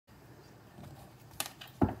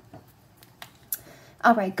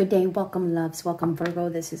All right, good day. Welcome, loves. Welcome, Virgo.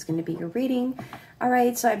 This is going to be your reading. All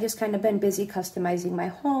right, so I've just kind of been busy customizing my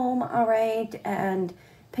home, all right, and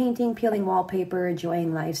painting, peeling wallpaper,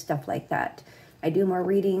 enjoying life, stuff like that. I do more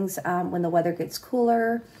readings when the weather gets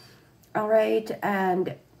cooler, all right,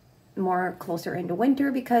 and more closer into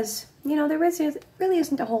winter because, you know, there really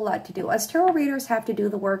isn't a whole lot to do. Us tarot readers have to do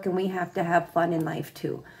the work and we have to have fun in life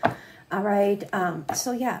too. All right,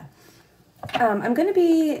 so yeah, I'm going to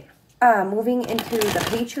be moving into the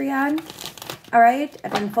Patreon. All right,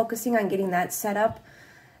 I've been focusing on getting that set up,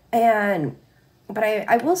 but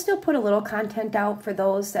I will still put a little content out for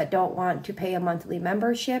those that don't want to pay a monthly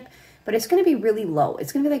membership, but it's going to be really low.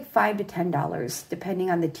 It's going to be like $5 to $10 depending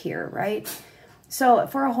on the tier, right? So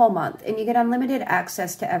for a whole month, and you get unlimited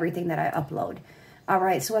access to everything that I upload. All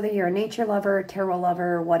right, so whether you're a nature lover, tarot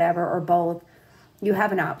lover, whatever, or both, you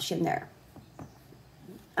have an option there.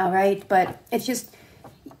 All right, but it's just,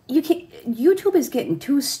 YouTube is getting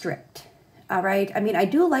too strict. All right, I mean, I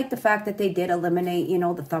do like the fact that they did eliminate, you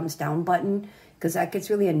know, the thumbs down button, because that gets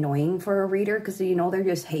really annoying for a reader, because, you know, they're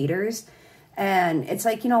just haters. And it's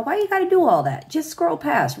like, you know, why you got to do all that? Just scroll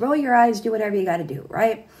past, roll your eyes, do whatever you got to do,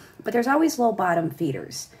 right? But there's always low bottom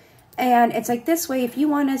feeders. And it's like this way, if you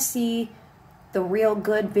want to see the real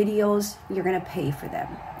good videos, you're going to pay for them.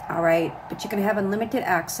 All right, but you're going to have unlimited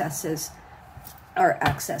access. All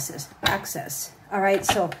right,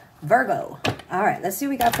 so Virgo. All right, let's see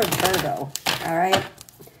what we got for Virgo. All right,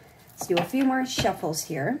 let's do a few more shuffles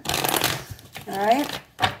here. All right,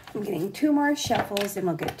 I'm getting 2 more shuffles and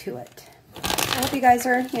we'll get to it. I hope you guys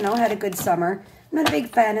are, you know, had a good summer. I'm not a big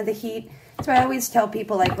fan of the heat. That's why I always tell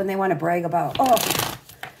people, like, when they want to brag about, oh,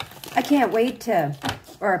 I can't wait to,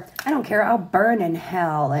 or I don't care, I'll burn in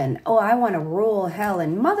hell, and oh, I want to rule hell,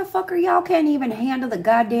 and motherfucker, y'all can't even handle the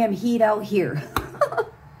goddamn heat out here.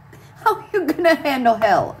 How are you gonna handle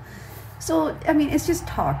hell? So, I mean, it's just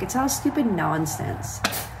talk. It's all stupid nonsense.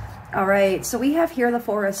 All right, so we have here the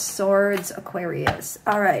Four of Swords, Aquarius.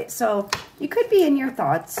 All right, so you could be in your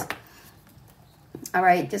thoughts. All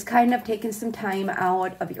right, just kind of taking some time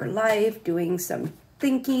out of your life, doing some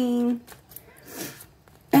thinking.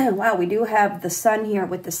 Wow, we do have the Sun here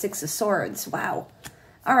with the Six of Swords. Wow.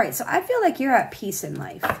 All right, so I feel like you're at peace in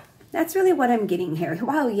life. That's really what I'm getting here.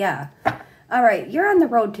 Wow, yeah. All right, you're on the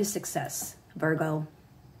road to success, Virgo.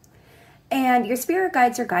 And your spirit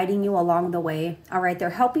guides are guiding you along the way. All right, they're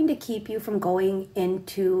helping to keep you from going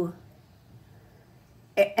into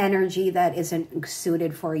energy that isn't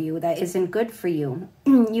suited for you, that isn't good for you.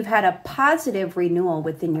 You've had a positive renewal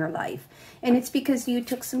within your life, and it's because you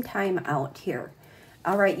took some time out here.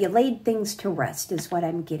 All right, you laid things to rest is what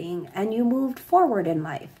I'm getting, and you moved forward in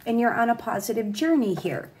life, and you're on a positive journey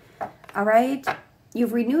here. All right,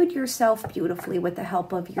 you've renewed yourself beautifully with the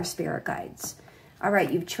help of your spirit guides. All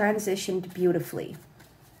right, you've transitioned beautifully.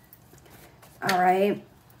 All right,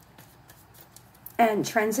 and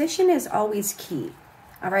transition is always key.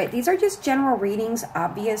 All right, these are just general readings,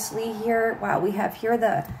 obviously, here. Wow, we have here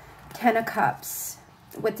the 10 of Cups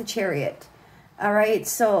with the Chariot. All right,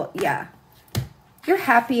 so, yeah, you're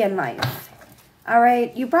happy in life. All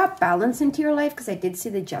right, you brought balance into your life because I did see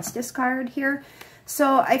the Justice card here.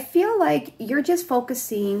 So I feel like you're just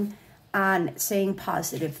focusing on saying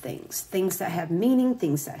positive things, things that have meaning,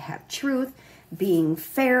 things that have truth, being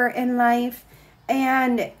fair in life,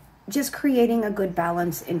 and just creating a good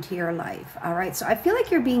balance into your life. All right, so I feel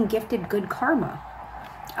like you're being gifted good karma.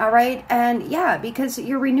 All right, and yeah, because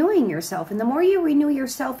you're renewing yourself, and the more you renew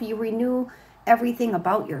yourself, you renew everything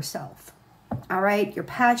about yourself. All right, your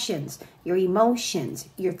passions, your emotions,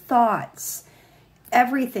 your thoughts,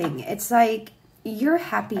 everything. It's like you're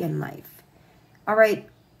happy in life. All right,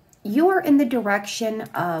 you are in the direction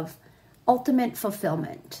of ultimate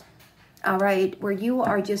fulfillment. All right, where you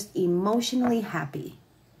are just emotionally happy.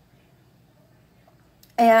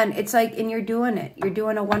 And it's like, and you're doing it. You're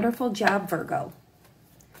doing a wonderful job, Virgo.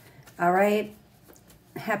 All right.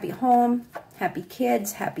 Happy home, happy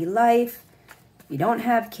kids, happy life. If you don't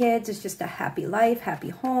have kids, it's just a happy life, happy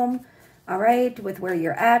home. All right. With where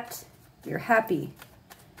you're at, you're happy.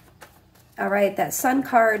 All right. That Sun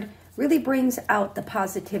card really brings out the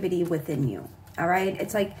positivity within you. All right.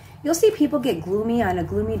 It's like, you'll see people get gloomy on a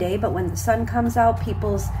gloomy day, but when the sun comes out,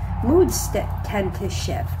 people's moods tend to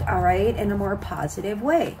shift, all right, in a more positive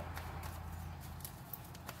way.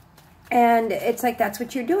 And it's like, that's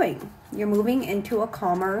what you're doing. You're moving into a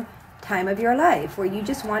calmer time of your life where you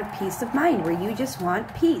just want peace of mind, where you just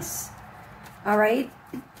want peace. All right.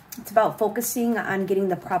 It's about focusing on getting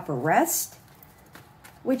the proper rest,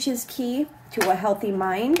 which is key to a healthy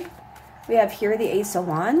mind. We have here the Ace of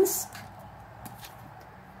Wands.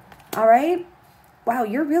 All right. wow,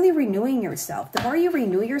 you're really renewing yourself. The more you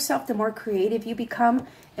renew yourself, the more creative you become,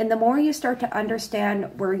 and the more you start to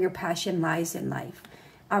understand where your passion lies in life.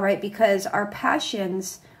 All right, because our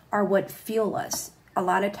passions are what fuel us a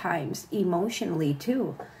lot of times emotionally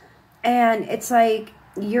too. And it's like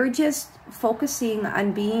you're just focusing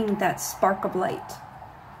on being that spark of light.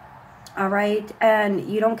 All right, and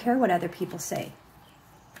you don't care what other people say.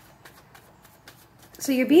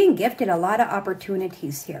 So you're being gifted a lot of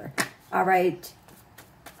opportunities here. All right.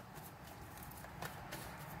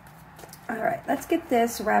 All right, let's get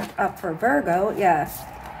this wrapped up for Virgo. Yes,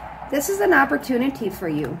 this is an opportunity for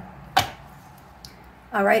you.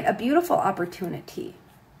 All right, a beautiful opportunity.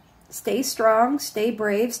 Stay strong, stay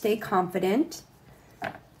brave, stay confident.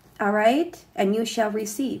 All right, and you shall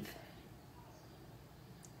receive.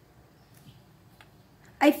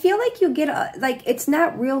 I feel like you get, like, it's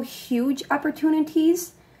not real huge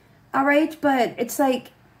opportunities. All right, but it's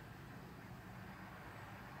like,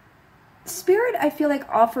 Spirit, I feel like,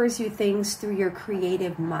 offers you things through your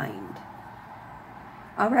creative mind.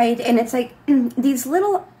 All right. And it's like these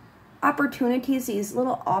little opportunities, these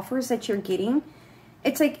little offers that you're getting.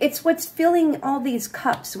 It's like, it's what's filling all these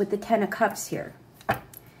cups with the 10 of Cups here.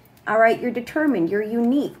 All right. You're determined. You're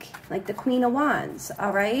unique, like the Queen of Wands.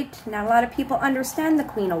 All right. Not a lot of people understand the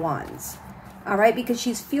Queen of Wands. All right. Because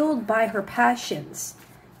she's fueled by her passions,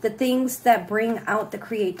 the things that bring out the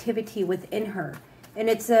creativity within her. And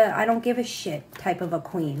it's a I don't give a shit type of a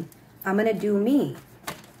queen. I'm going to do me.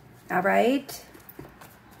 All right.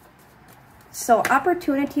 So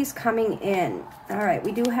opportunities coming in. All right.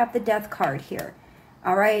 We do have the Death card here.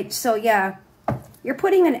 All right. So yeah, you're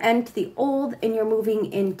putting an end to the old and you're moving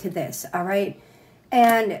into this. All right.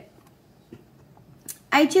 And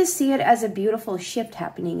I just see it as a beautiful shift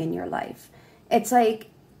happening in your life. It's like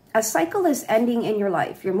a cycle is ending in your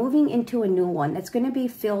life. You're moving into a new one that's going to be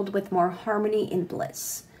filled with more harmony and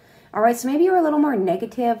bliss. All right, so maybe you were a little more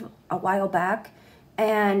negative a while back,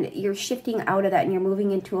 and you're shifting out of that, and you're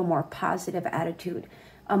moving into a more positive attitude,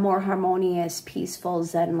 a more harmonious, peaceful,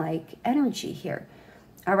 Zen-like energy here.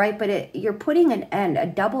 All right, but you're putting an end, a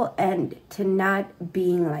double end to not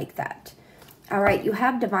being like that. All right, you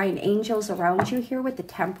have divine angels around you here with the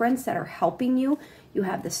Temperance that are helping you. You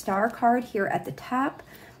have the Star card here at the top.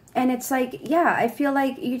 And it's like, yeah, I feel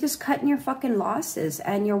like you're just cutting your fucking losses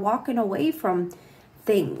and you're walking away from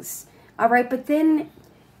things. All right, but then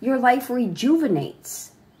your life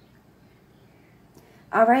rejuvenates.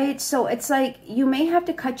 All right, so it's like you may have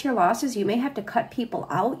to cut your losses. You may have to cut people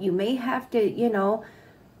out. You may have to, you know,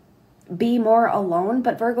 be more alone.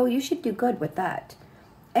 But Virgo, you should do good with that.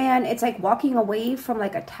 And it's like walking away from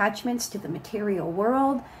like attachments to the material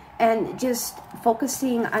world. And just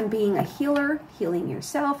focusing on being a healer, healing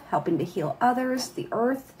yourself, helping to heal others, the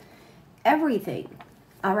earth, everything.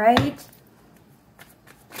 All right.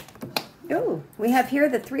 Oh, we have here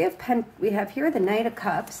the we have here the Knight of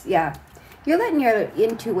Cups. Yeah. You're letting your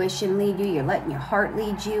intuition lead you. You're letting your heart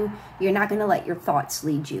lead you. You're not going to let your thoughts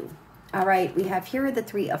lead you. All right. We have here the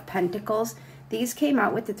Three of Pentacles. These came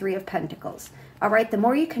out with the Three of Pentacles. All right. The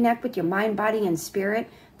more you connect with your mind, body, and spirit,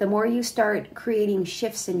 the more you start creating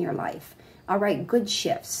shifts in your life. All right, good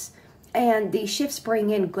shifts. And these shifts bring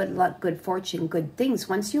in good luck, good fortune, good things.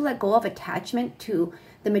 Once you let go of attachment to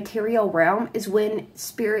the material realm is when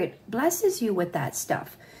Spirit blesses you with that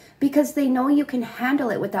stuff. Because they know you can handle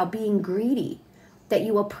it without being greedy, that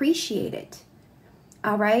you appreciate it.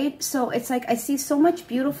 All right, so it's like I see so much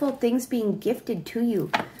beautiful things being gifted to you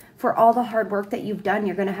for all the hard work that you've done.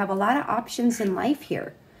 You're going to have a lot of options in life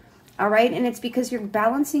here. All right, and it's because you're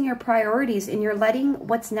balancing your priorities and you're letting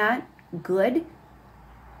what's not good.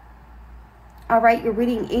 All right, you're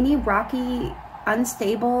reading any rocky,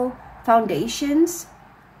 unstable foundations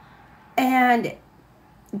and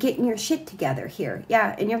getting your shit together here.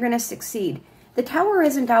 Yeah, and you're going to succeed. The Tower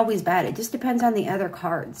isn't always bad. It just depends on the other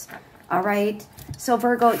cards. All right, so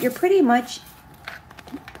Virgo, you're pretty much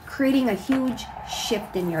creating a huge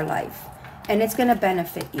shift in your life, and it's going to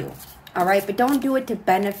benefit you. All right, but don't do it to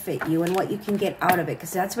benefit you and what you can get out of it,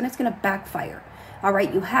 because that's when it's going to backfire. All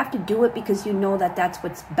right, you have to do it because you know that that's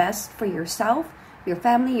what's best for yourself, your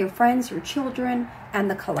family, your friends, your children,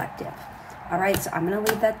 and the collective. All right, so I'm going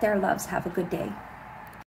to leave that there, loves. Have a good day.